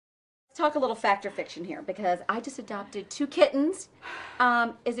Talk a little fact or fiction here because I just adopted two kittens.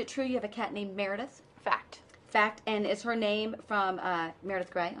 Is it true you have a cat named Meredith? Fact. Fact, and is her name from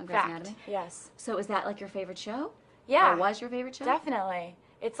Meredith Grey on Grey's Fact. Anatomy? Yes. So is that like your favorite show? Yeah. Or was your favorite show? Definitely.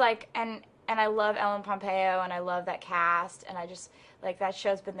 It's like, and I love Ellen Pompeo, and I love that cast, and I just, like, that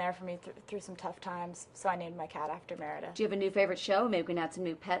show's been there for me through some tough times, so I named my cat after Meredith. Do you have a new favorite show? Maybe we can add some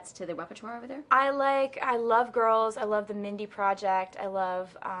new pets to the repertoire over there? I love Girls. I love The Mindy Project. I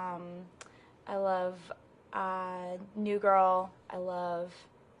love New Girl. I love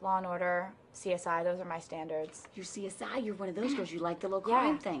Law and Order, CSI. Those are my standards. You're CSI. You're one of those girls. You like the little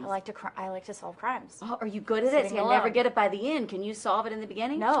crime things. I like to solve crimes. Oh, are you good at it? Sitting You alone. never get it by the end. Can you solve it in the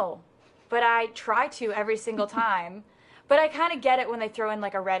beginning? No, but I try to every single time. But I kind of get it when they throw in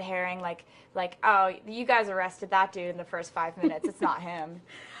like a red herring, like oh, you guys arrested that dude in the first 5 minutes. It's not him.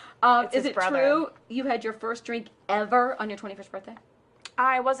 It's is his it brother. true you had your first drink ever on your 21st birthday?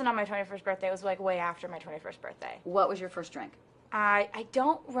 I wasn't on my 21st birthday. It was like way after my 21st birthday. What was your first drink? I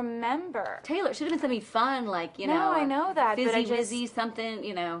don't remember. Taylor, it should have been something fun, like, you know. No, I know that, but I Fizzy just- wizzy, something,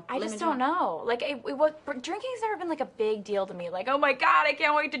 you know. I just lemon don't know. Like, drinking's never been like a big deal to me. Like, oh my God, I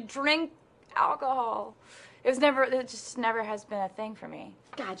can't wait to drink alcohol. It just never has been a thing for me.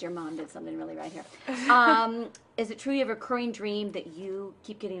 God, your mom did something really right here. Is it true you have a recurring dream that you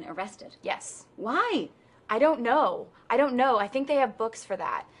keep getting arrested? Yes. Why? I don't know. I think they have books for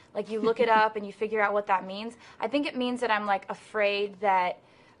that. Like, you look it up and you figure out what that means. I think it means that I'm, like, afraid that,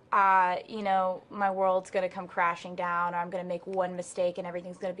 you know, my world's going to come crashing down, or I'm going to make one mistake and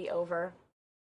everything's going to be over.